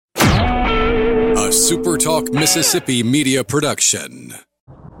SuperTalk Mississippi media production.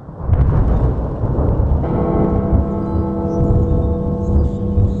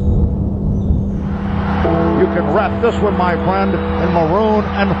 You can wrap this one, my friend, in maroon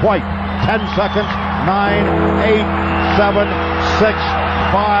and white. 10 seconds. 9, 8, 7, 6,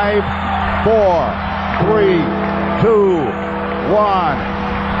 5, 4, 3, 2, 1.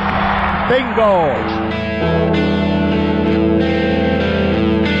 Bingo!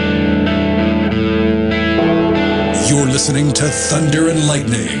 You're listening to Thunder and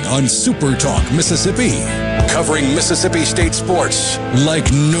Lightning on SuperTalk Mississippi, covering Mississippi State sports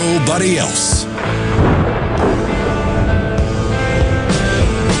like nobody else.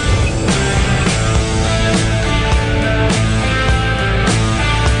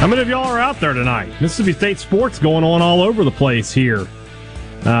 How many of y'all are out there tonight? Mississippi State sports going on all over the place here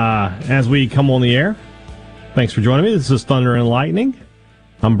as we come on the air. Thanks for joining me. This is Thunder and Lightning.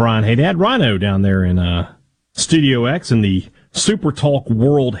 I'm Brian Haydad. Rhino down there in Studio X in the SuperTalk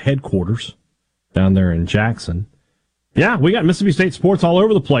World Headquarters down there in Jackson. Yeah, we got Mississippi State sports all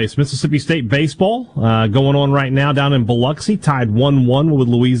over the place. Mississippi State baseball going on right now down in Biloxi, tied 1-1 with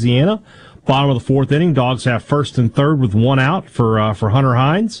Louisiana. Bottom of the fourth inning, Dogs have first and third with one out for Hunter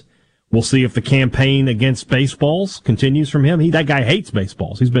Hines. We'll see if the campaign against baseballs continues from him. That guy hates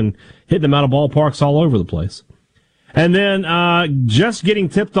baseballs. He's been hitting them out of ballparks all over the place. And then just getting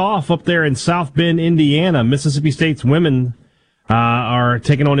tipped off up there in South Bend, Indiana, Mississippi State's women are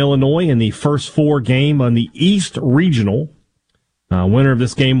taking on Illinois in the first four game on the East Regional. Winner of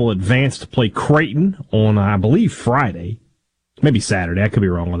this game will advance to play Creighton on, I believe, Friday. Maybe Saturday. I could be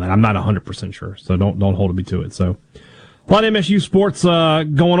wrong on that. I'm not 100% sure, so don't hold me to it. So a lot of MSU sports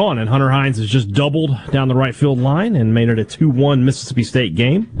going on, and Hunter Hines has just doubled down the right field line and made it a 2-1 Mississippi State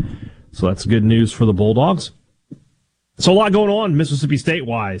game. So that's good news for the Bulldogs. So a lot going on Mississippi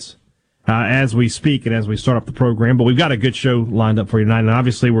State-wise as we speak and as we start up the program. But we've got a good show lined up for you tonight. And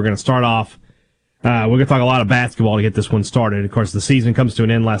obviously we're going to start off, we're going to talk a lot of basketball to get this one started. Of course, the season comes to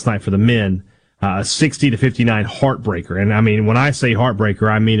an end last night for the men. 60-59 heartbreaker. And I mean, when I say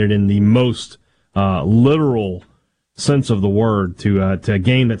heartbreaker, I mean it in the most literal sense of the word to a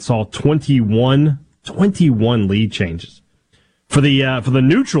game that saw 21 lead changes. For the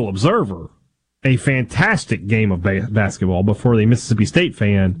neutral observer, a fantastic game of basketball, but for the Mississippi State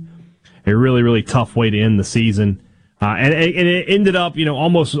fan, a really, really tough way to end the season. And it ended up,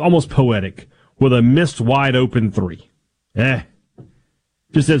 almost poetic with a missed wide open three.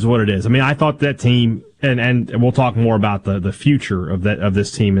 Just is what it is. I mean, I thought that team, and we'll talk more about the future of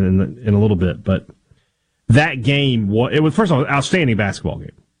this team in a little bit, but that game was first of all an outstanding basketball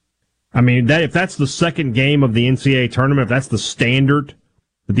game. I mean, if that's the second game of the NCAA tournament, if that's the standard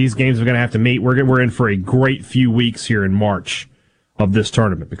that these games are going to have to meet, we're in for a great few weeks here in March of this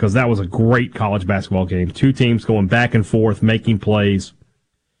tournament, because that was a great college basketball game. Two teams going back and forth, making plays.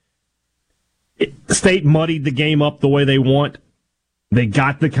 State muddied the game up the way they want. They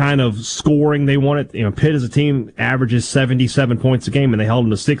got the kind of scoring they wanted. Pitt as a team averages 77 points a game, and they held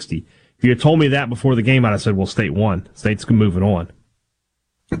them to 60. If you had told me that before the game, I'd have said, well, State won. State's moving on.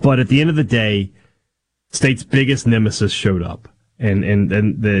 But at the end of the day, State's biggest nemesis showed up, and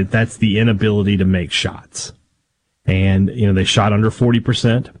that's the inability to make shots. And, they shot under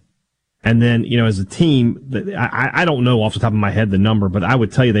 40%. And then, as a team, I don't know off the top of my head the number, but I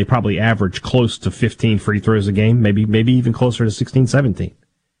would tell you they probably average close to 15 free throws a game, maybe even closer to 16, 17.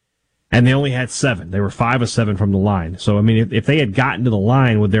 And they only had 7. They were 5 of 7 from the line. So, I mean, if they had gotten to the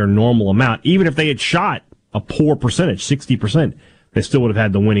line with their normal amount, even if they had shot a poor percentage, 60%, they still would have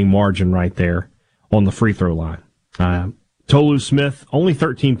had the winning margin right there on the free throw line. Tolu Smith, only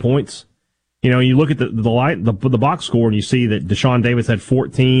 13 points. You look at the box score and you see that Deshaun Davis had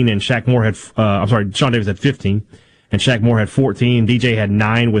 14 and Shaq Moore had, Deshaun Davis had 15 and Shaq Moore had 14. DJ had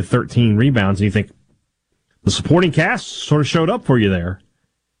 9 with 13 rebounds. And you think the supporting cast sort of showed up for you there.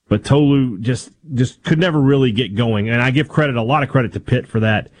 But Tolu just could never really get going. And I give a lot of credit to Pitt for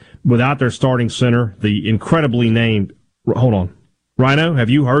that. Without their starting center, the incredibly named, hold on. Rhino, have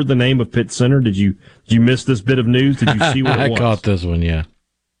you heard the name of Pitt center? Did you miss this bit of news? Did you see what it was? I caught this one, yeah.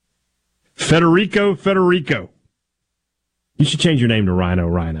 Federico. You should change your name to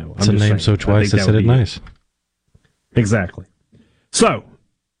Rhino. It's a name so twice, I said it nice. Exactly. So,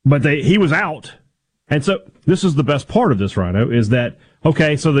 but he was out. And so this is the best part of this, Rhino, is that,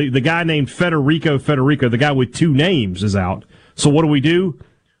 okay, so the guy named Federico, the guy with 2 names is out. So what do?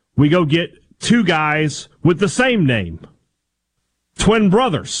 We go get 2 guys with the same name. Twin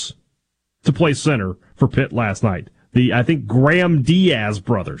brothers to play center for Pitt last night. I think Graham Diaz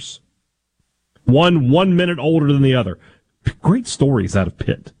brothers. One minute older than the other. Great stories out of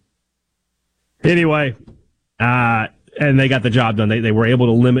Pitt. Anyway, and they got the job done. They were able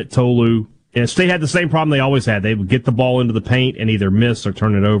to limit Tolu. And State had the same problem they always had. They would get the ball into the paint and either miss or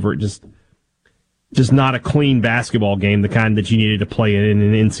turn it over. Just not a clean basketball game, the kind that you needed to play in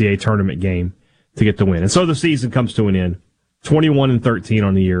an NCAA tournament game to get the win. And so the season comes to an end. 21-13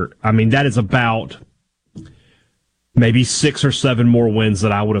 on the year. I mean, that is about maybe 6 or 7 more wins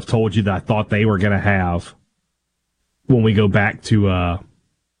that I would have told you that I thought they were going to have when we go back to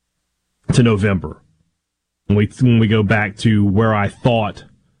November. When we go back to where I thought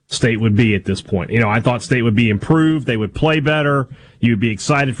State would be at this point. I thought State would be improved. They would play better. You'd be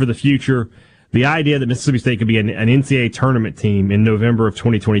excited for the future. The idea that Mississippi State could be an NCAA tournament team in November of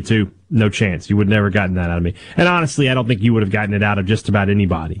 2022, no chance. You would never gotten that out of me. And honestly, I don't think you would have gotten it out of just about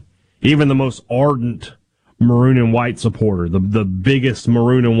anybody. Even the most ardent maroon and white supporter, the biggest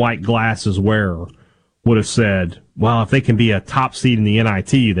maroon and white glasses wearer, would have said, well, if they can be a top seed in the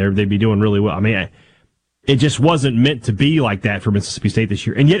NIT, they'd be doing really well. I mean, it just wasn't meant to be like that for Mississippi State this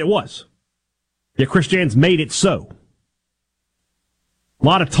year, and yet it was. Yet Chris Jans made it so. A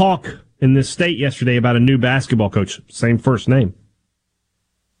lot of talk in this state yesterday about a new basketball coach, same first name.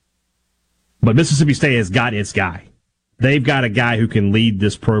 But Mississippi State has got its guy. They've got a guy who can lead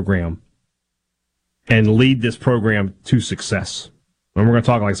this program and lead this program to success. And we're going to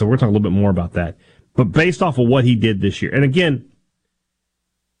talk, like I said, we're going to talk a little bit more about that. But based off of what he did this year, and again,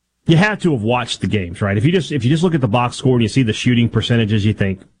 you have to have watched the games, right? If you just look at the box score and you see the shooting percentages, you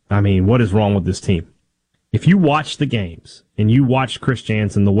think, I mean, what is wrong with this team? If you watch the games and you watch Chris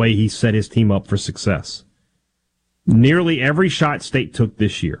Jansen, the way he set his team up for success, nearly every shot State took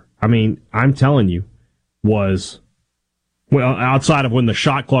this year, I mean, I'm telling you, was, well, outside of when the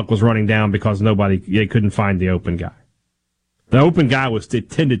shot clock was running down because they couldn't find the open guy. The open guy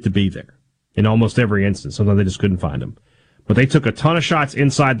tended to be there in almost every instance. Sometimes they just couldn't find him. But they took a ton of shots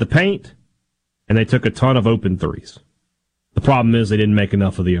inside the paint, and they took a ton of open threes. The problem is they didn't make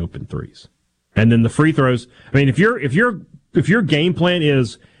enough of the open threes. And then the free throws. I mean, if your game plan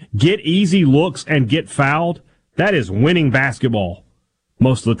is get easy looks and get fouled, that is winning basketball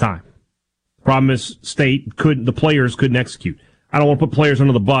most of the time. Problem is the players couldn't execute. I don't want to put players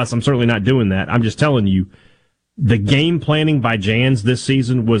under the bus. I'm certainly not doing that. I'm just telling you, the game planning by Jans this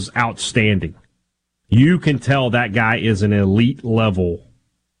season was outstanding. You can tell that guy is an elite level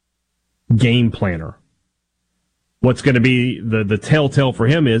game planner. What's going to be the telltale for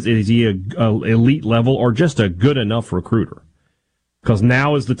him is he a elite level or just a good enough recruiter? Because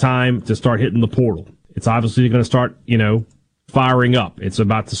now is the time to start hitting the portal. It's obviously going to start, firing up. It's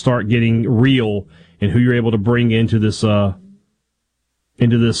about to start getting real in who you're able to bring into this portal,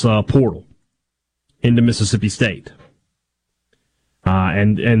 into Mississippi State.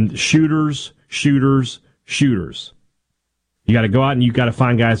 And shooters. You got to go out and you got to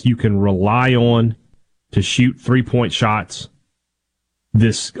find guys you can rely on to shoot 3-point shots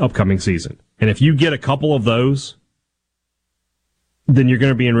this upcoming season. And if you get a couple of those, then you're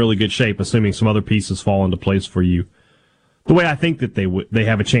going to be in really good shape, assuming some other pieces fall into place for you. The way I think that they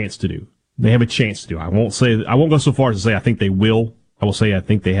have a chance to do. They have a chance to do. I won't go so far as to say I think they will. I will say I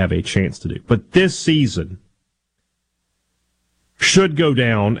think they have a chance to do. But this season should go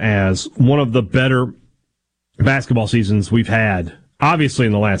down as one of the better basketball seasons we've had, obviously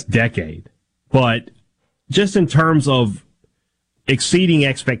in the last decade. But just in terms of exceeding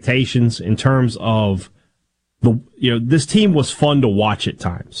expectations, in terms of this team was fun to watch at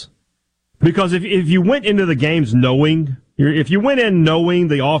times. Because if you went into the games knowing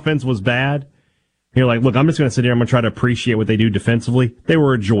the offense was bad, you're like, look, I'm just going to sit here, I'm going to try to appreciate what they do defensively. They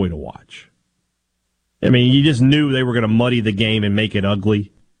were a joy to watch. I mean, you just knew they were going to muddy the game and make it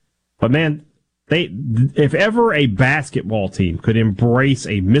ugly. But man, if ever a basketball team could embrace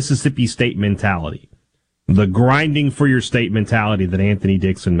a Mississippi State mentality, the grinding for your state mentality that Anthony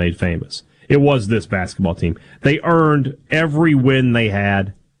Dixon made famous, it was this basketball team. They earned every win they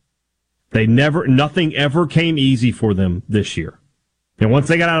had. Nothing ever came easy for them this year. And once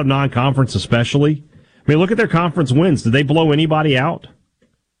they got out of non-conference especially, I mean, look at their conference wins. Did they blow anybody out?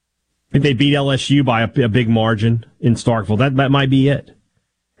 I think they beat LSU by a big margin in Starkville. That might be it.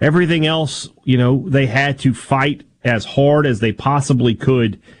 Everything else, they had to fight as hard as they possibly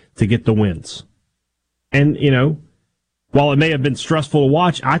could to get the wins. And, while it may have been stressful to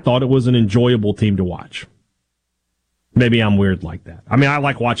watch, I thought it was an enjoyable team to watch. Maybe I'm weird like that. I mean, I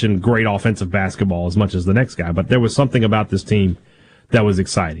like watching great offensive basketball as much as the next guy, but there was something about this team that was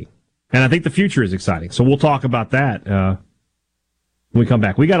exciting. And I think the future is exciting. So we'll talk about that when we come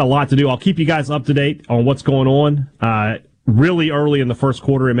back. We got a lot to do. I'll keep you guys up to date on what's going on. really early in the first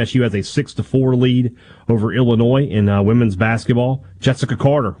quarter, MSU has a 6-4 lead over Illinois in women's basketball. Jessica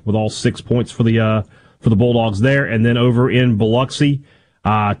Carter with all 6 points for the Bulldogs there. And then over in Biloxi,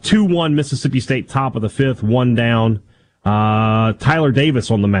 2-1 Mississippi State, top of the fifth, one down. Tyler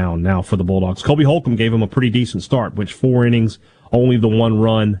Davis on the mound now for the Bulldogs. Colby Holcomb gave him a pretty decent start, which 4 innings, only the 1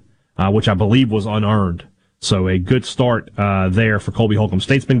 run, which I believe was unearned. So a good start there for Colby Holcomb.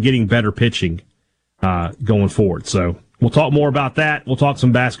 State's been getting better pitching going forward. So we'll talk more about that. We'll talk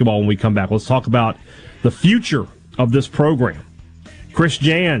some basketball when we come back. Let's talk about the future of this program. Chris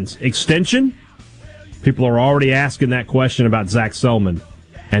Jans, extension? People are already asking that question about Zach Selman.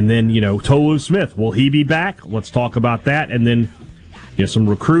 And then, Tolu Smith, will he be back? Let's talk about that. And then, some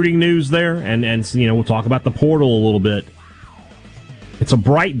recruiting news there. And we'll talk about the portal a little bit. It's a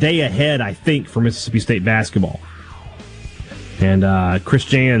bright day ahead, I think, for Mississippi State basketball. And Chris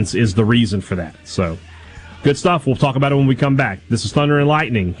Jans is the reason for that. So, good stuff. We'll talk about it when we come back. This is Thunder and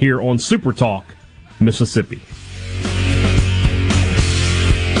Lightning here on Super Talk, Mississippi.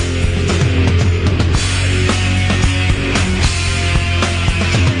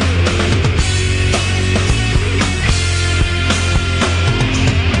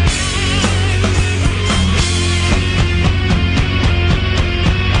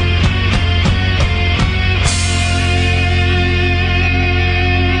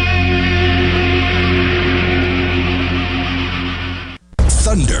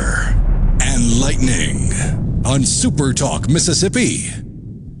 Thunder and Lightning on Super Talk, Mississippi.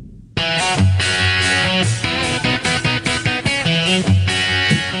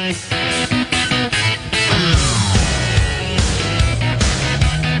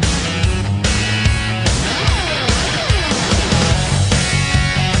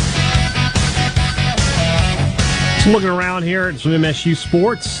 Looking around here at some MSU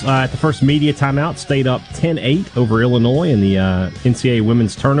sports, at the first media timeout, State up 10-8 over Illinois in the NCAA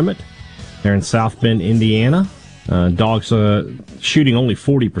women's tournament there in South Bend, Indiana. Dogs shooting only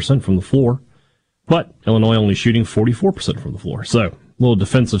 40% from the floor, but Illinois only shooting 44% from the floor. So a little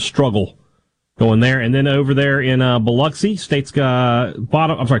defensive struggle going there. And then over there in Biloxi, State's top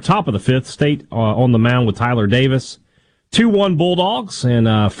of the fifth. State on the mound with Tyler Davis. 2-1 Bulldogs,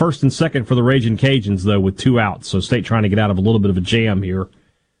 and first and second for the Ragin' Cajuns, though, with 2 outs. So State trying to get out of a little bit of a jam here.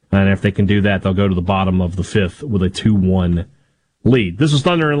 And if they can do that, they'll go to the bottom of the fifth with a 2-1 lead. This is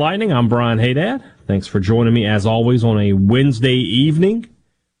Thunder and Lightning. I'm Brian Haydad. Thanks for joining me, as always, on a Wednesday evening.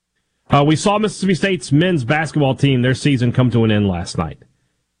 We saw Mississippi State's men's basketball team, their season, come to an end last night.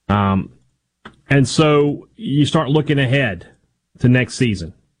 And so you start looking ahead to next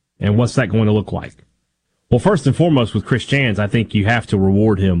season. And what's that going to look like? Well, first and foremost, with Chris Jans, I think you have to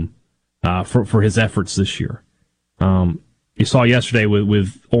reward him for his efforts this year. You saw yesterday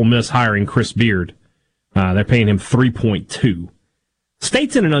with Ole Miss hiring Chris Beard. They're paying him $3.2.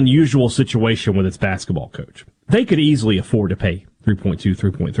 State's in an unusual situation with its basketball coach. They could easily afford to pay $3.2,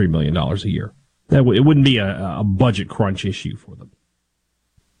 $3.3 million a year. It wouldn't be a budget crunch issue for them.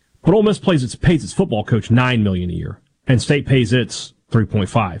 But Ole Miss pays its football coach $9 million a year, and State pays its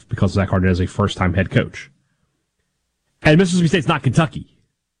 $3.5 because Zach Arnett is a first-time head coach. And Mississippi State's not Kentucky.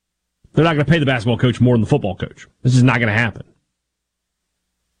 They're not going to pay the basketball coach more than the football coach. This is not going to happen.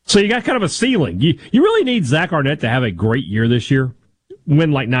 So you got kind of a ceiling. You really need Zach Arnett to have a great year this year,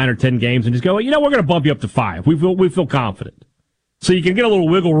 win like 9 or 10 games, and just go, we're going to bump you up to 5. We feel confident. So you can get a little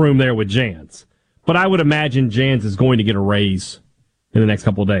wiggle room there with Jans. But I would imagine Jans is going to get a raise in the next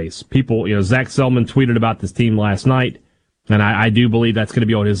couple of days. People, Zach Selman tweeted about this team last night, and I do believe that's going to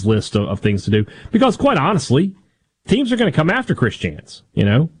be on his list of things to do. Because quite honestly, teams are going to come after Chris Jans,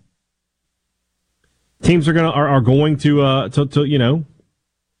 Teams are going to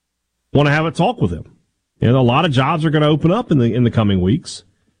want to have a talk with him. A lot of jobs are going to open up in the coming weeks.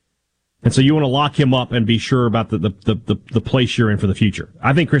 And so you want to lock him up and be sure about the place you're in for the future.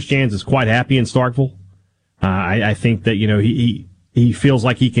 I think Chris Jans is quite happy in Starkville. I think that, he feels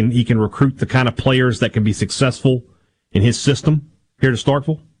like he can recruit the kind of players that can be successful in his system here to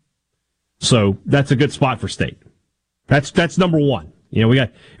Starkville. So that's a good spot for State. That's number one. If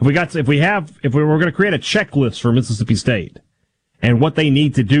we were going to create a checklist for Mississippi State and what they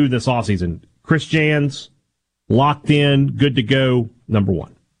need to do this offseason, Chris Jans, locked in, good to go, number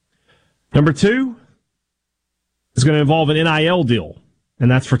one. Number two is going to involve an NIL deal, and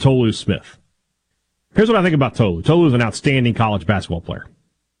that's for Tolu Smith. Here's what I think about Tolu. Tolu is an outstanding college basketball player.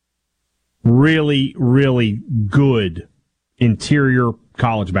 Really, really good interior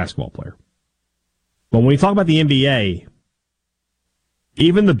college basketball player. But when you talk about the NBA,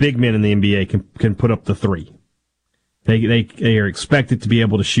 even the big men in the NBA can put up the three. They are expected to be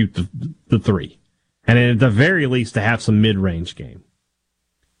able to shoot the three. And at the very least, to have some mid-range game.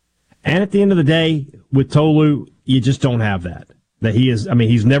 And at the end of the day, with Tolu, you just don't have that.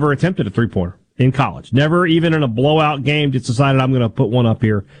 He's never attempted a three-pointer in college. Never even in a blowout game just decided I'm going to put one up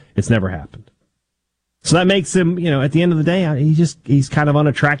here. It's never happened. So that makes him, at the end of the day, he's kind of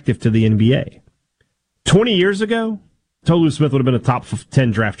unattractive to the NBA. 20 years ago, Tolu Smith would have been a top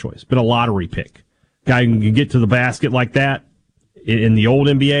 10 draft choice, been a lottery pick. Guy who can get to the basket like that in the old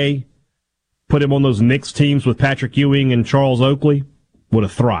NBA, put him on those Knicks teams with Patrick Ewing and Charles Oakley, would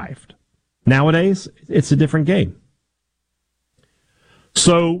have thrived. Nowadays, it's a different game.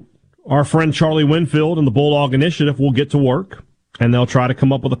 So our friend Charlie Winfield and the Bulldog Initiative will get to work, and they'll try to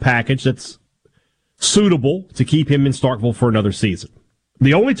come up with a package that's suitable to keep him in Starkville for another season.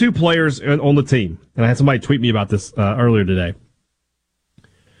 The only two players on the team, and I had somebody tweet me about this earlier today,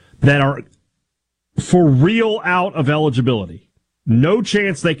 that are for real out of eligibility, no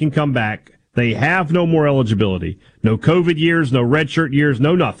chance they can come back, they have no more eligibility, no COVID years, no redshirt years,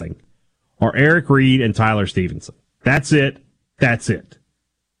 no nothing, are Eric Reed and Tyler Stevenson. That's it. That's it.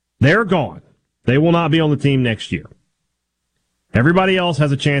 They're gone. They will not be on the team next year. Everybody else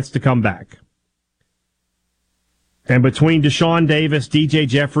has a chance to come back. And between Deshaun Davis, DJ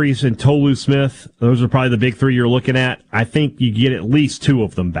Jeffries, and Tolu Smith, those are probably the big three you're looking at. I think you get at least two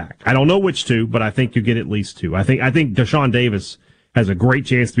of them back. I don't know which two, but I think you get at least two. I think Deshaun Davis has a great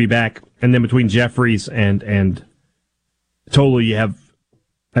chance to be back. And then between Jeffries and Tolu, you have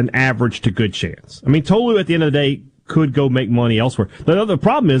an average to good chance. I mean, Tolu at the end of the day could go make money elsewhere. The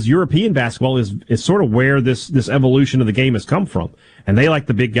problem is European basketball is sort of where this evolution of the game has come from. And they like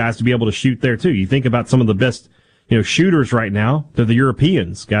the big guys to be able to shoot there too. You think about some of the best shooters right now, they're the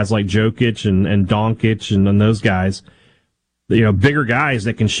Europeans, guys like Jokic and Doncic and those guys, bigger guys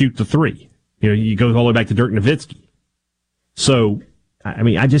that can shoot the three. You go all the way back to Dirk Nowitzki. So,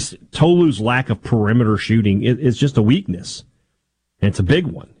 Tolu's lack of perimeter shooting is just a weakness. And it's a big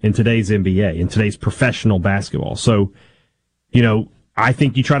one in today's NBA, in today's professional basketball. So, I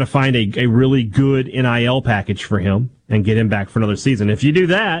think you try to find a really good NIL package for him and get him back for another season. If you do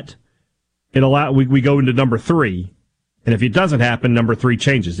that, we go into number 3, and if it doesn't happen, number 3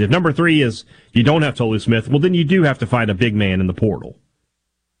 changes. If number 3 is you don't have Tolu Smith, well, then you do have to find a big man in the portal.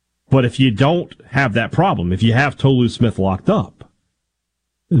 But if you don't have that problem, if you have Tolu Smith locked up,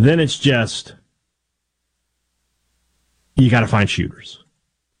 then it's just you got to find shooters.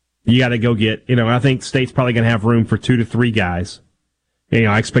 You got to go get, I think State's probably going to have room for 2 to 3 guys.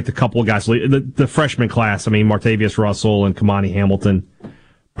 I expect a couple of guys. The freshman class, Martavius Russell and Kamani Hamilton,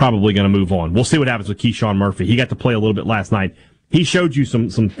 probably going to move on. We'll see what happens with Keyshawn Murphy. He got to play a little bit last night. He showed you some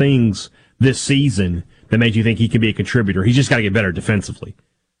things this season that made you think he could be a contributor. He's just got to get better defensively.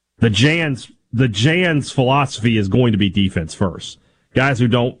 The Jan's philosophy is going to be defense first. Guys who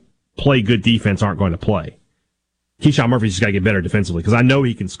don't play good defense aren't going to play. Keyshawn Murphy's just got to get better defensively because I know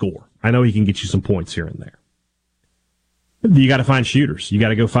he can score. I know he can get you some points here and there. You got to find shooters. You got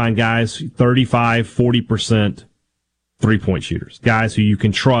to go find guys 35, 40% three-point shooters, guys who you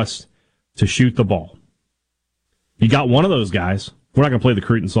can trust to shoot the ball. You got one of those guys. We're not going to play the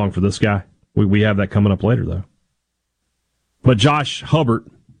Cruton song for this guy. We have that coming up later, though. But Josh Hubbard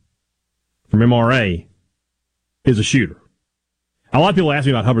from MRA is a shooter. A lot of people ask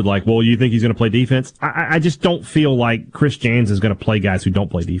me about Hubbard like, well, you think he's going to play defense? I just don't feel like Chris Jans is going to play guys who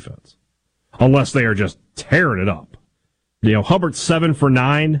don't play defense unless they are just tearing it up. Hubbard's 7 for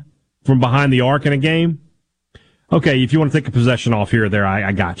 9 from behind the arc in a game. Okay, if you want to take a possession off here or there,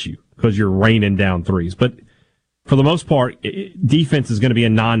 I got you because you're raining down threes. But for the most part, defense is going to be a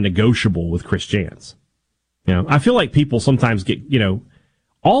non-negotiable with Chris Jans. I feel like people sometimes get,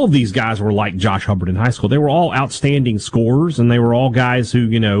 all of these guys were like Josh Hubbard in high school. They were all outstanding scorers, and they were all guys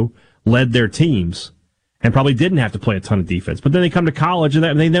who, led their teams and probably didn't have to play a ton of defense. But then they come to college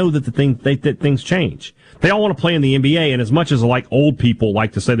and they know that that things change. They all want to play in the NBA, and as much as old people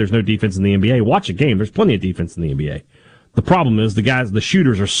like to say there's no defense in the NBA, watch a game. There's plenty of defense in the NBA. The problem is the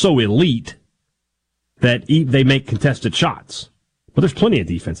shooters are so elite that they make contested shots. But there's plenty of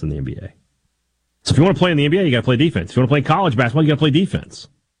defense in the NBA. So if you want to play in the NBA, you got to play defense. If you want to play college basketball, you got to play defense.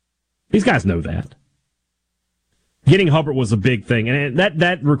 These guys know that. Getting Hubbard was a big thing, and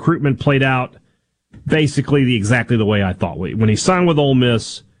that recruitment played out basically exactly the way I thought. When he signed with Ole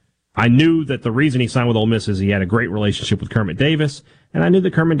Miss, I knew that the reason he signed with Ole Miss is he had a great relationship with Kermit Davis, and I knew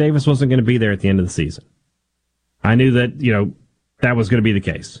that Kermit Davis wasn't going to be there at the end of the season. I knew that, that was going to be the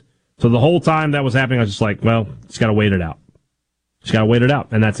case. So the whole time that was happening, I was just like, well, just got to wait it out. Just got to wait it out.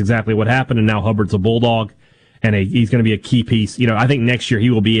 And that's exactly what happened, and now Hubbard's a Bulldog, and he's going to be a key piece. I think next year he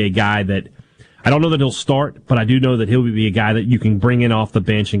will be a guy that, I don't know that he'll start, but I do know that he'll be a guy that you can bring in off the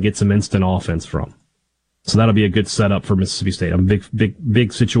bench and get some instant offense from. So that'll be a good setup for Mississippi State.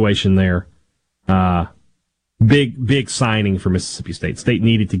 Big situation there. Big signing for Mississippi State. State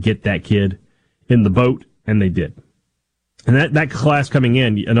needed to get that kid in the boat, and they did. And that class coming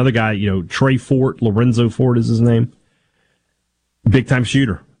in, another guy, Trey Fort, Lorenzo Fort is his name. Big-time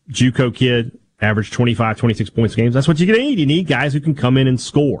shooter. JUCO kid, averaged 25, 26 points a game. That's what you need. You need guys who can come in and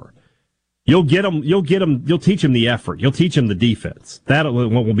score. You'll teach them the effort. You'll teach them the defense. That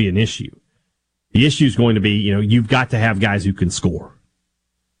won't be an issue. The issue is going to be, you've got to have guys who can score.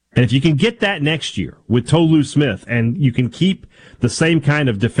 And if you can get that next year with Tolu Smith, and you can keep the same kind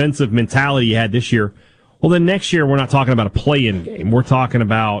of defensive mentality you had this year, well, then next year we're not talking about a play-in game. We're talking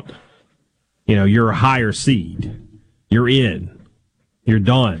about, you're a higher seed. You're in. You're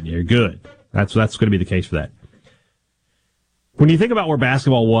done. You're good. That's going to be the case for that. When you think about where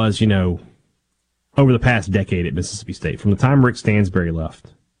basketball was, over the past decade at Mississippi State, from the time Rick Stansbury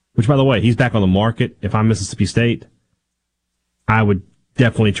left, which, by the way, he's back on the market. If I'm Mississippi State, I would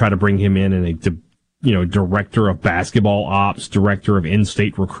definitely try to bring him in a director of basketball ops, director of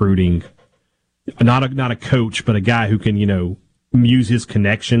in-state recruiting. Not a coach, but a guy who can, use his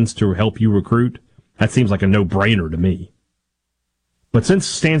connections to help you recruit. That seems like a no-brainer to me. But since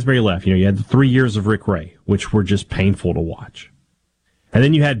Stansbury left, you had the 3 years of Rick Ray, which were just painful to watch. And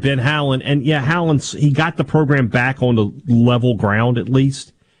then you had Ben Howland, and he got the program back on the level ground at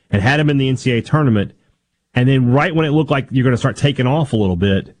least, and had him in the NCAA tournament. And then right when it looked like you're going to start taking off a little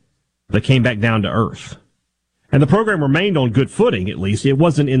bit, they came back down to earth. And the program remained on good footing, at least. It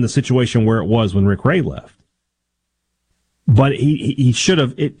wasn't in the situation where it was when Rick Ray left. But he should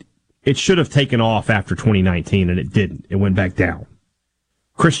have, it should have taken off after 2019, and it didn't. It went back down.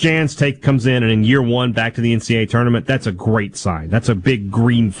 Chris Jans comes in, and in year one, back to the NCAA tournament. That's a great sign. That's a big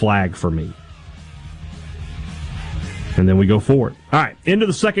green flag for me. And then we go forward. All right, into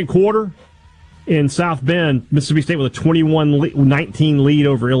the second quarter in South Bend, Mississippi State with a 21-19 lead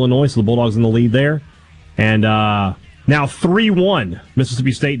over Illinois, so the Bulldogs in the lead there. And now 3-1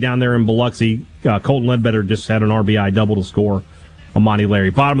 Mississippi State down there in Biloxi. Colton Ledbetter just had an RBI double to score on Monty Larry.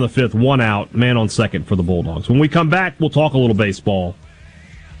 Bottom of the fifth, one out, man on second for the Bulldogs. When we come back, we'll talk a little baseball.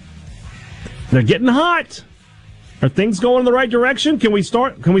 They're getting hot. Are things going in the right direction? Can we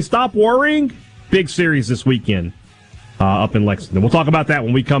stop worrying? Big series this weekend up in Lexington. We'll talk about that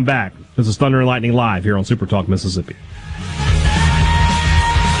when we come back. This is Thunder and Lightning Live here on SuperTalk Mississippi.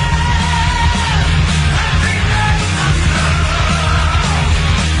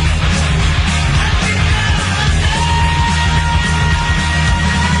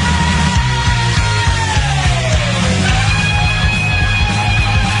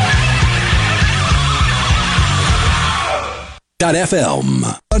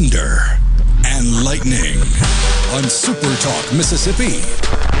 FM, Thunder and Lightning on SuperTalk Mississippi.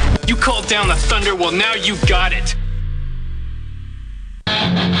 You called down the thunder, well now you got it.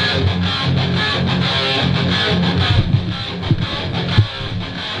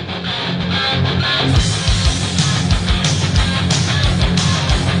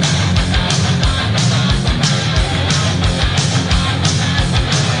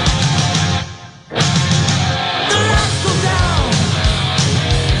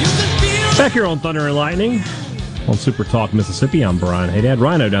 Back here on Thunder and Lightning on Super Talk Mississippi, I'm Brian Haydad.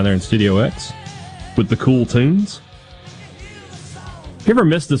 Rhino down there in Studio X with the cool tunes. If you ever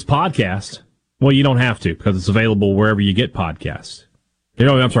missed this podcast, well, you don't have to because it's available wherever you get podcasts.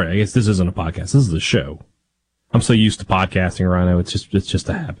 I'm sorry, I guess this isn't a podcast. This is the show. I'm so used to podcasting, Rhino. It's just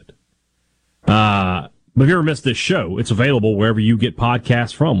a habit. But if you ever missed this show, it's available wherever you get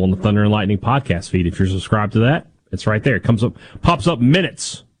podcasts from on the Thunder and Lightning podcast feed. If you're subscribed to that, it's right there. It pops up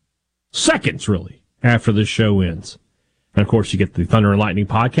minutes. Seconds, really, after the show ends. And, of course, you get the Thunder and Lightning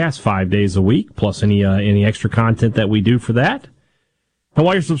podcast 5 days a week, plus any extra content that we do for that. And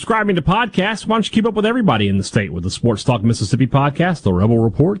while you're subscribing to podcasts, why don't you keep up with everybody in the state with the Sports Talk Mississippi podcast, the Rebel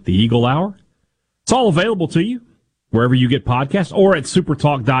Report, the Eagle Hour. It's all available to you wherever you get podcasts or at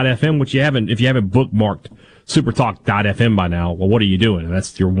supertalk.fm, which if you haven't bookmarked supertalk.fm by now, well, what are you doing?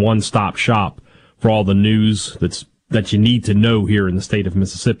 That's your one-stop shop for all the news that you need to know here in the state of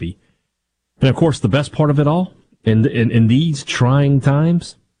Mississippi. And, of course, the best part of it all, in these trying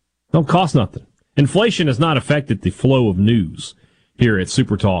times, don't cost nothing. Inflation has not affected the flow of news here at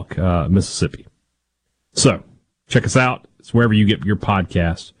SuperTalk Mississippi. So, check us out. It's wherever you get your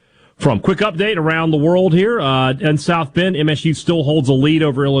podcast from. Quick update around the world here. In South Bend, MSU still holds a lead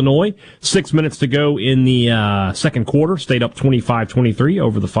over Illinois. 6 minutes to go in the second quarter. Stayed up 25-23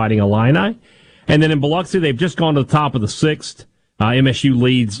 over the Fighting Illini. And then in Biloxi, they've just gone to the top of the sixth. MSU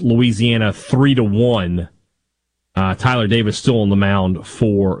leads Louisiana 3-1. Tyler Davis still on the mound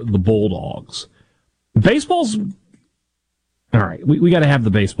for the Bulldogs. Baseball's all right. We got to have the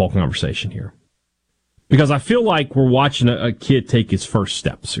baseball conversation here because I feel like we're watching a kid take his first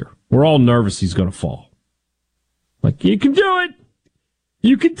steps here. We're all nervous he's going to fall. Like, you can do it.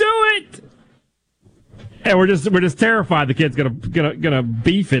 You can do it. And we're just terrified the kid's gonna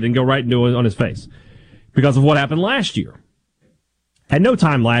beef it and go right into it on his face because of what happened last year. At no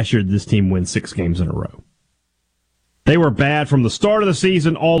time last year did this team win 6 games in a row. They were bad from the start of the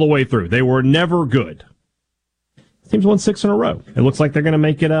season all the way through. They were never good. Teams won 6 in a row. It looks like they're going to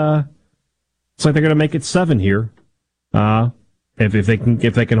make it. Looks like they're going to make it 7 here. If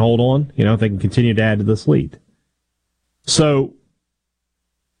they can hold on, if they can continue to add to this lead. So,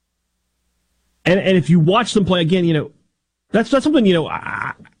 and if you watch them play again, that's something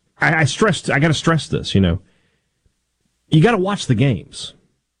I stressed. I got to stress this. You got to watch the games.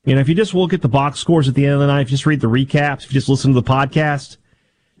 If you just look at the box scores at the end of the night, if you just read the recaps, if you just listen to the podcast,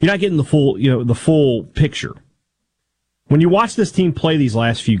 you're not getting the full picture. When you watch this team play these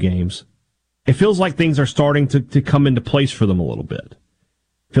last few games, it feels like things are starting to come into place for them a little bit.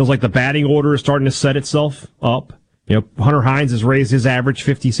 It feels like the batting order is starting to set itself up. Hunter Hines has raised his average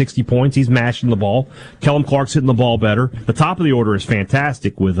 50, 60 points. He's mashing the ball. Kellum Clark's hitting the ball better. The top of the order is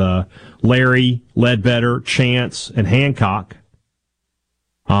fantastic with Larry, Ledbetter, Chance, and Hancock.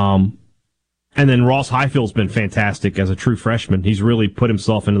 And then Ross Highfield's been fantastic as a true freshman. He's really put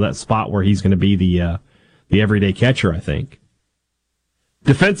himself into that spot where he's going to be the everyday catcher, I think.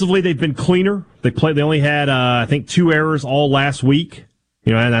 Defensively, they've been cleaner. They only had, I think, 2 errors all last week.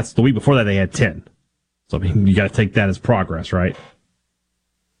 And that's the week before that they had 10. So, you got to take that as progress, right?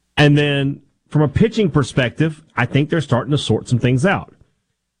 And then, from a pitching perspective, I think they're starting to sort some things out.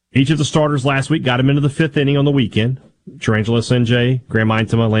 Each of the starters last week got him into the 5th inning on the weekend. Tarantula Sinjay, Graham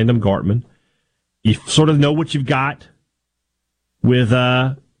Eintema, Landon Gartman. You sort of know what you've got with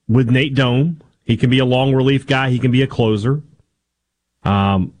Nate Dome. He can be a long relief guy. He can be a closer.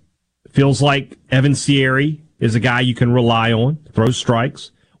 Feels like Evan Sierra is a guy you can rely on. Throws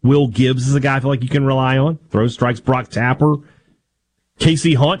strikes. Will Gibbs is a guy I feel like you can rely on. Throws strikes. Brock Tapper.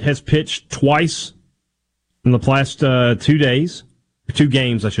 Casey Hunt has pitched twice in the last 2 days. 2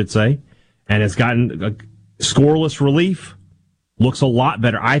 games, I should say. And has gotten a scoreless relief. Looks a lot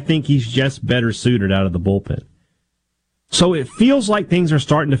better. I think he's just better suited out of the bullpen. So it feels like things are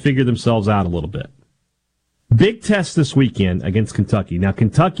starting to figure themselves out a little bit. Big test this weekend against Kentucky. Now,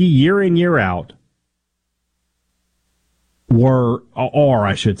 Kentucky, year in, year out,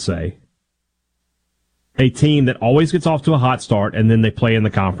 I should say, a team that always gets off to a hot start, and then they play in the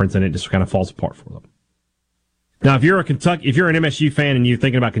conference, and it just kind of falls apart for them. Now, if you're an MSU fan and you're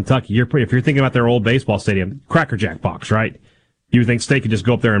thinking about Kentucky, if you're thinking about their old baseball stadium, Cracker Jack box, right? You would think State could just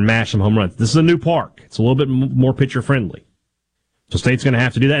go up there and mash some home runs. This is a new park. It's a little bit more pitcher-friendly. So State's going to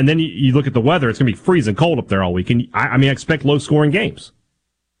have to do that. And then you look at the weather. It's going to be freezing cold up there all week. And I expect low-scoring games.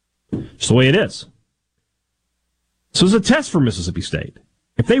 Just the way it is. So it's a test for Mississippi State.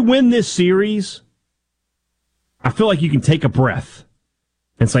 If they win this series, I feel like you can take a breath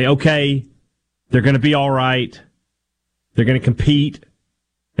and say, okay, they're going to be all right. They're going to compete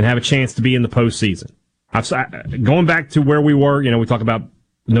and have a chance to be in the postseason. Going back to where we were, we talk about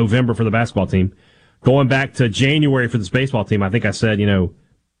November for the basketball team. Going back to January for this baseball team, I think I said,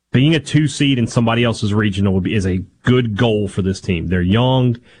 being a 2 seed in somebody else's regional is a good goal for this team. They're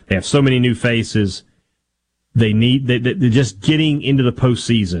young. They have so many new faces. They're just getting into the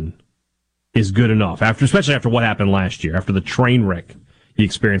postseason is good enough. Especially after what happened last year, after the train wreck you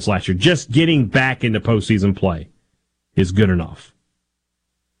experienced last year. Just getting back into postseason play is good enough.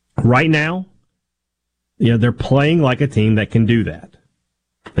 Right now, they're playing like a team that can do that.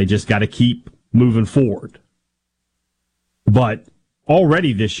 They just got to keep moving forward. But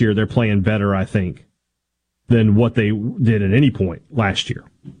already this year, they're playing better, I think, than what they did at any point last year.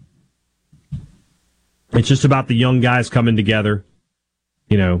 It's just about the young guys coming together.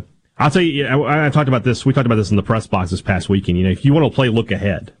 I'll tell you, I talked about this. We talked about this in the press box this past weekend. If you want to play look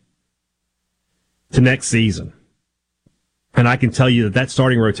ahead to next season, and I can tell you that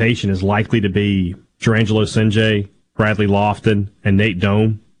starting rotation is likely to be Tarangelo Sinjay, Bradley Lofton, and Nate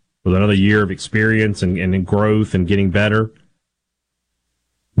Dome with another year of experience and growth and getting better.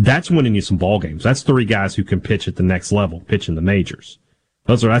 That's winning you some ball games. That's 3 guys who can pitch at the next level, pitch in the majors.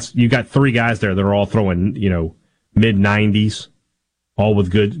 You got 3 guys there that are all throwing, mid-90s, all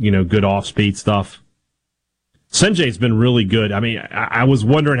with good off-speed stuff. Sinjay's been really good. I was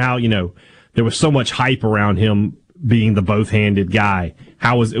wondering how, there was so much hype around him being the both-handed guy.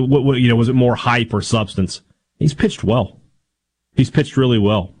 How was it? Was it more hype or substance? He's pitched well. He's pitched really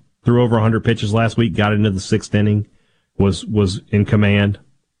well. Threw over 100 pitches last week. Got into the 6th inning. Was in command.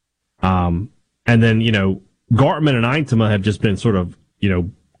 And then, Gartman and Eintema have just been sort of,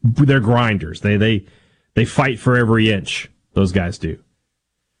 they're grinders. They fight for every inch. Those guys do.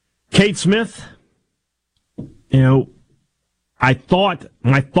 Kate Smith, my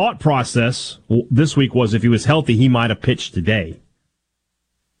thought process this week was if he was healthy, he might have pitched today.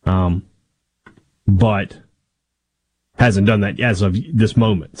 But hasn't done that as of this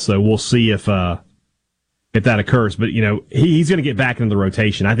moment. So we'll see if that occurs. But, he's going to get back into the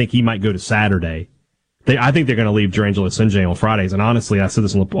rotation. I think he might go to Saturday. I think they're going to leave Durangelo Sinjay on Fridays. And honestly, I said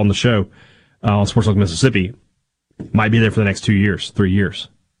this on the show on SuperTalk Mississippi, might be there for the next 2 years, 3 years.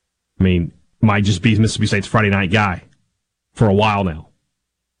 I mean, might just be Mississippi State's Friday night guy for a while now.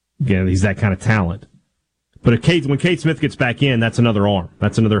 Again, he's that kind of talent. But when Kate Smith gets back in, that's another arm.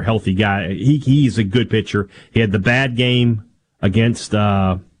 That's another healthy guy. He's a good pitcher. He had the bad game against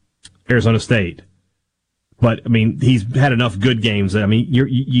Arizona State. But, I mean, he's had enough good games. I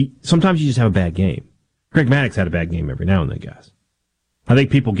mean, sometimes you just have a bad game. Greg Maddux had a bad game every now and then, guys. I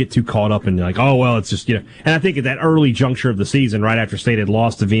think people get too caught up in like, oh, well, it's just, And I think at that early juncture of the season, right after State had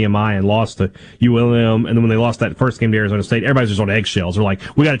lost to VMI and lost to ULM, and then when they lost that first game to Arizona State, everybody's just on eggshells. They're like,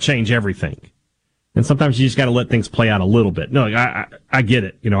 we got to change everything. And sometimes you just got to let things play out a little bit. No, I get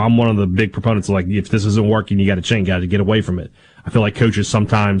it. I'm one of the big proponents of like, if this isn't working, you got to change, got to get away from it. I feel like coaches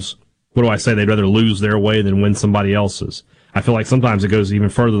sometimes, what do I say? They'd rather lose their way than win somebody else's. I feel like sometimes it goes even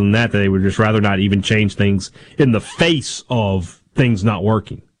further than that they would just rather not even change things in the face of things not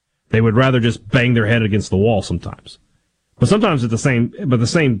working. They would rather just bang their head against the wall sometimes. But sometimes the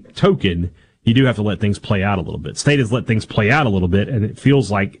same token, you do have to let things play out a little bit. State has let things play out a little bit, and it feels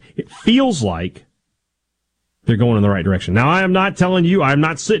like they're going in the right direction. Now, I'm not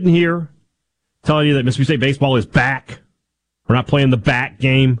sitting here telling you that Mississippi State baseball is back. We're not playing the back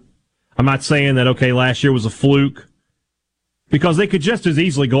game. I'm not saying that, okay, last year was a fluke. Because they could just as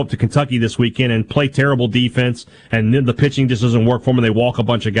easily go up to Kentucky this weekend and play terrible defense, and then the pitching just doesn't work for them, and they walk a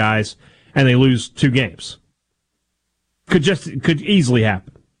bunch of guys, and they lose 2 games. Could easily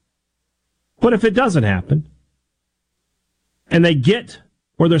happen. But if it doesn't happen, and they get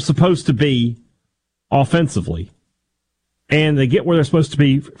where they're supposed to be offensively, and they get where they're supposed to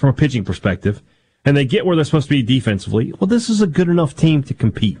be from a pitching perspective, and they get where they're supposed to be defensively, well, this is a good enough team to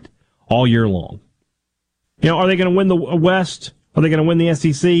compete all year long. Are they going to win the West? Are they going to win the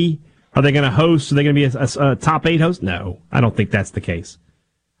SEC? Are they going to host? Are they going to be a top 8 host? No, I don't think that's the case.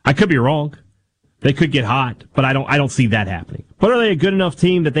 I could be wrong. They could get hot, but I don't see that happening. But are they a good enough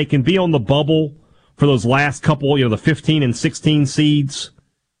team that they can be on the bubble for those last couple, the 15 and 16 seeds?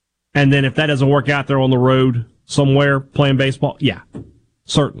 And then if that doesn't work out, they're on the road somewhere playing baseball? Yeah,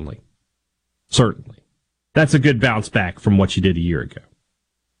 certainly. Certainly. That's a good bounce back from what you did a year ago.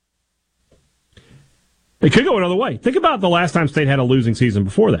 It could go another way. Think about the last time State had a losing season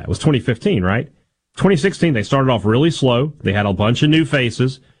before that. It was 2015, right? 2016, they started off really slow. They had a bunch of new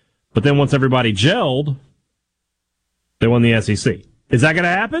faces. But then once everybody gelled, they won the SEC. Is that going to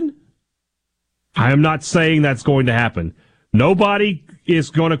happen? I am not saying that's going to happen. Nobody is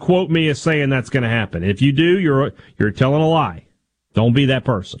going to quote me as saying that's going to happen. If you do, you're telling a lie. Don't be that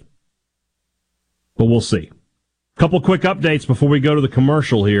person. But we'll see. Couple quick updates before we go to the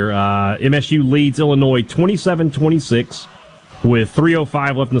commercial here. MSU leads Illinois 27-26 with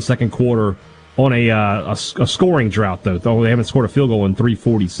 3:05 left in the second quarter on a scoring drought, though. They haven't scored a field goal in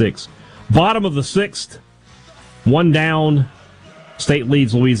 3:46. Bottom of the 6th, 1 down. State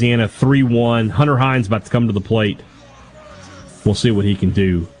leads Louisiana 3-1. Hunter Hines about to come to the plate. We'll see what he can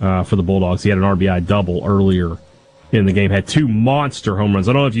do for the Bulldogs. He had an RBI double earlier in the game. Had 2 monster home runs.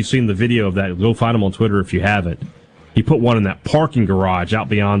 I don't know if you've seen the video of that. Go find him on Twitter if you haven't. He put one in that parking garage out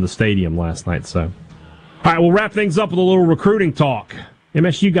beyond the stadium last night. So, all right, we'll wrap things up with a little recruiting talk.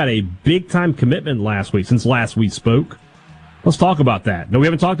 MSU got a big-time commitment since last we spoke. Let's talk about that. No, we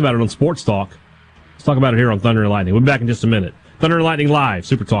haven't talked about it on Sports Talk. Let's talk about it here on Thunder and Lightning. We'll be back in just a minute. Thunder and Lightning Live,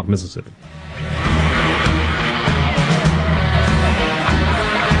 SuperTalk Mississippi.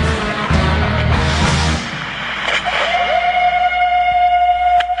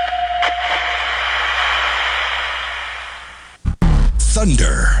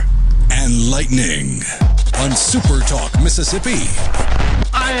 Thunder and Lightning on SuperTalk Mississippi.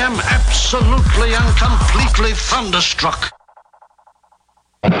 I am absolutely and completely thunderstruck.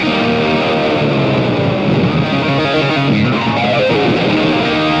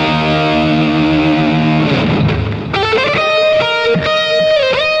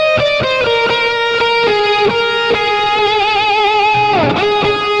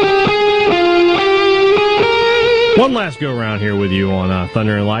 One last go around here with you on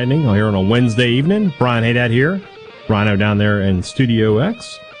Thunder and Lightning. Here on a Wednesday evening. Brian Haydad here. Rhino down there in Studio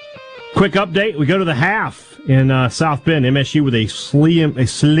X. Quick update. We go to the half in South Bend. MSU with a slim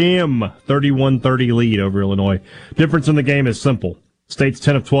 31-30 lead over Illinois. Difference in the game is simple. State's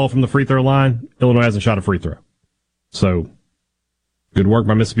 10 of 12 from the free throw line. Illinois hasn't shot a free throw. So, good work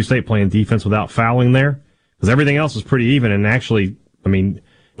by Mississippi State playing defense without fouling there. Because everything else is pretty even. And actually,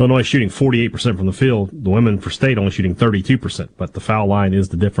 Illinois shooting 48% from the field. The women for State only shooting 32%. But the foul line is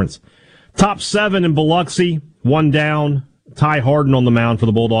the difference. Top 7 in Biloxi. 1 down. Ty Harden on the mound for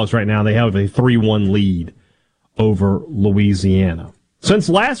the Bulldogs right now. They have a 3-1 lead over Louisiana. Since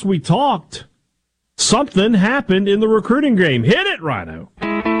last we talked, something happened in the recruiting game. Hit it, Rhino.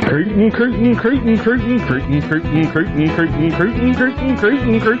 Cruton.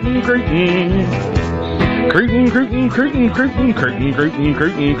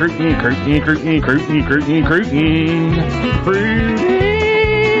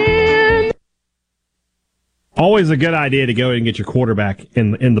 Always a good idea to go and get your quarterback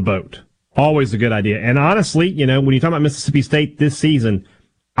in the boat. Always a good idea. And honestly, when you talk about Mississippi State this season,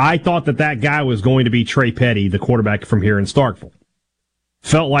 I thought that guy was going to be Trey Petty, the quarterback from here in Starkville.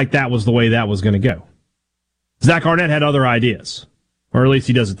 Felt like that was the way that was going to go. Zach Arnett had other ideas, or at least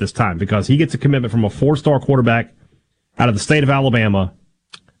he does at this time, because he gets a commitment from a 4-star quarterback out of the state of Alabama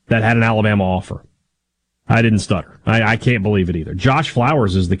that had an Alabama offer. I didn't stutter. I can't believe it either. Josh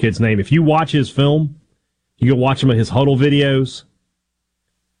Flowers is the kid's name. If you watch his film, you can watch him in his huddle videos.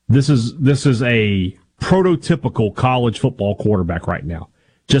 This is a prototypical college football quarterback right now.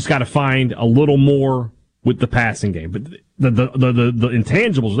 Just got to find a little more with the passing game. But the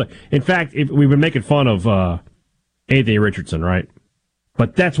intangibles. In fact, we've been making fun of Anthony Richardson, right?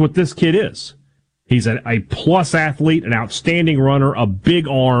 But that's what this kid is. He's a plus athlete, an outstanding runner, a big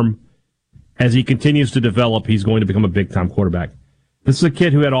arm. As he continues to develop, he's going to become a big-time quarterback. This is a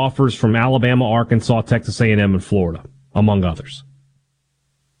kid who had offers from Alabama, Arkansas, Texas A&M, and Florida, among others.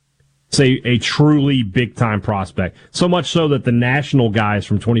 It's a truly big-time prospect. So much so that the national guys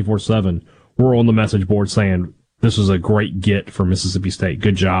from 24/7 were on the message board saying, this is a great get for Mississippi State.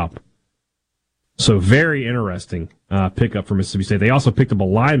 Good job. So very interesting pickup for Mississippi State. They also picked up a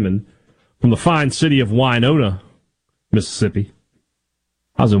lineman from the fine city of Winona, Mississippi.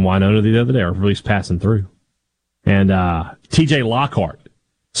 I was in Winona the other day, or at least passing through. And TJ Lockhart,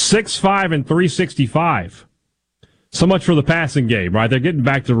 6'5" and 365. So much for the passing game, right? They're getting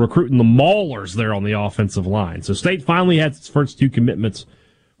back to recruiting the maulers there on the offensive line. So State finally had its first 2 commitments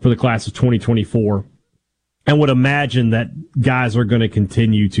for the class of 2024, and would imagine that guys are going to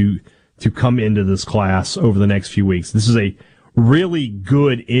continue to come into this class over the next few weeks. This is a really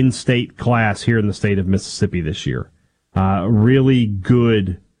good in-state class here in the state of Mississippi this year. Really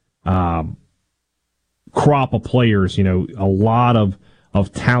good crop of players, a lot of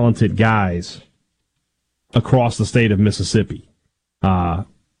talented guys across the state of Mississippi.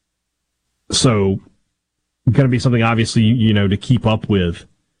 So going to be something, obviously, to keep up with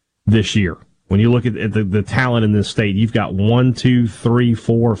this year. When you look at the talent in this state, you've got 1, 2, 3,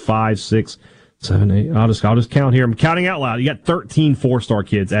 4, 5, 6, 7, 8. I'll just count here. I'm counting out loud. You got 13 4-star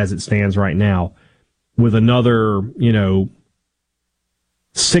kids as it stands right now, with another,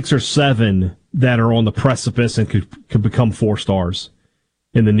 6 or 7 that are on the precipice and could become 4-stars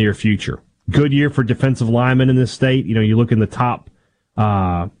in the near future. Good year for defensive linemen in this state. You look in the top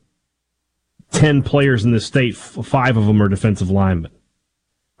 10 players in this state, 5 of them are defensive linemen.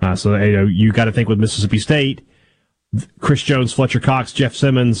 So you got to think with Mississippi State, Chris Jones, Fletcher Cox, Jeff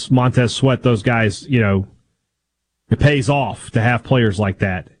Simmons, Montez Sweat, those guys, it pays off to have players like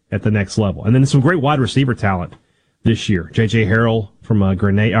that at the next level. And then some great wide receiver talent this year. J.J. Harrell from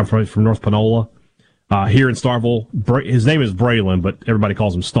from North Panola. Here in Starkville, his name is Braylon, but everybody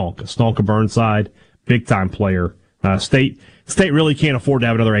calls him Stonka. Stonka Burnside, big-time player. State really can't afford to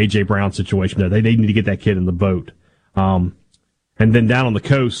have another A.J. Brown situation there. They need to get that kid in the boat. And then down on the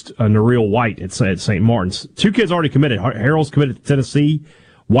coast, Nareel White at St. Martin's. 2 kids already committed. Harrell's committed to Tennessee.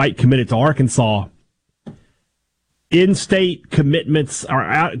 White committed to Arkansas. In-state commitments are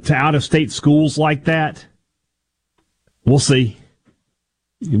out-of-state schools like that. We'll see.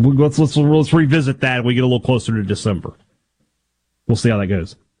 Let's revisit that when we get a little closer to December. We'll see how that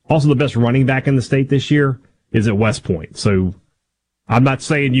goes. Also, the best running back in the state this year is at West Point. So I'm not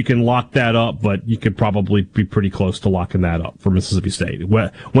saying you can lock that up, but you could probably be pretty close to locking that up for Mississippi State.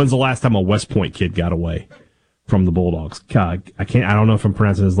 When's the last time a West Point kid got away from the Bulldogs? I don't know if I'm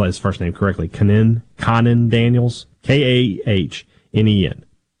pronouncing his first name correctly. Conan Daniels, Kahnen.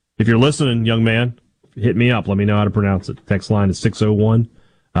 If you're listening, young man, hit me up. Let me know how to pronounce it. Text line is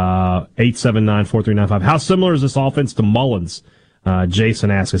 601-879-4395. How similar is this offense to Mullins?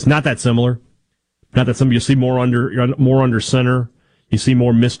 Jason asks. It's not that similar. You'll see more under center. You see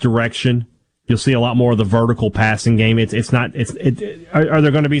more misdirection. You'll see a lot more of the vertical passing game. Are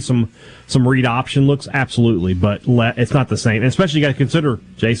there going to be some read option looks? Absolutely, but it's not the same. And especially you got to consider,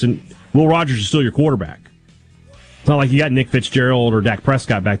 Jason, Will Rogers is still your quarterback. It's not like you got Nick Fitzgerald or Dak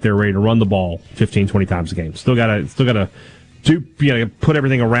Prescott back there ready to run the ball 15, 20 times a game. Still got to put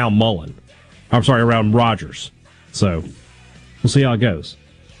everything around around Rogers. So we'll see how it goes.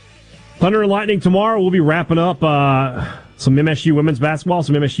 Thunder and Lightning tomorrow. We'll be wrapping up some MSU women's basketball,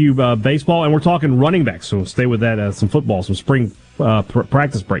 some MSU baseball, and we're talking running backs. So we'll stay with that. Some football, some spring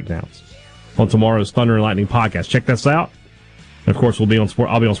practice breakdowns on tomorrow's Thunder and Lightning podcast. Check this out. And of course, I'll be on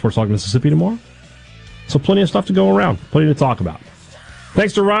Sports Talk Mississippi tomorrow. So plenty of stuff to go around, plenty to talk about.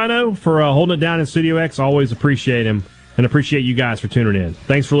 Thanks to Rhino for holding it down in Studio X. Always appreciate him and appreciate you guys for tuning in.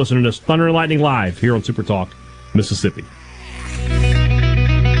 Thanks for listening to Thunder and Lightning Live here on Super Talk Mississippi.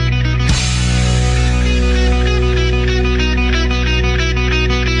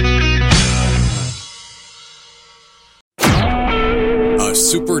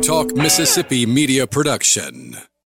 SuperTalk Mississippi Media Production.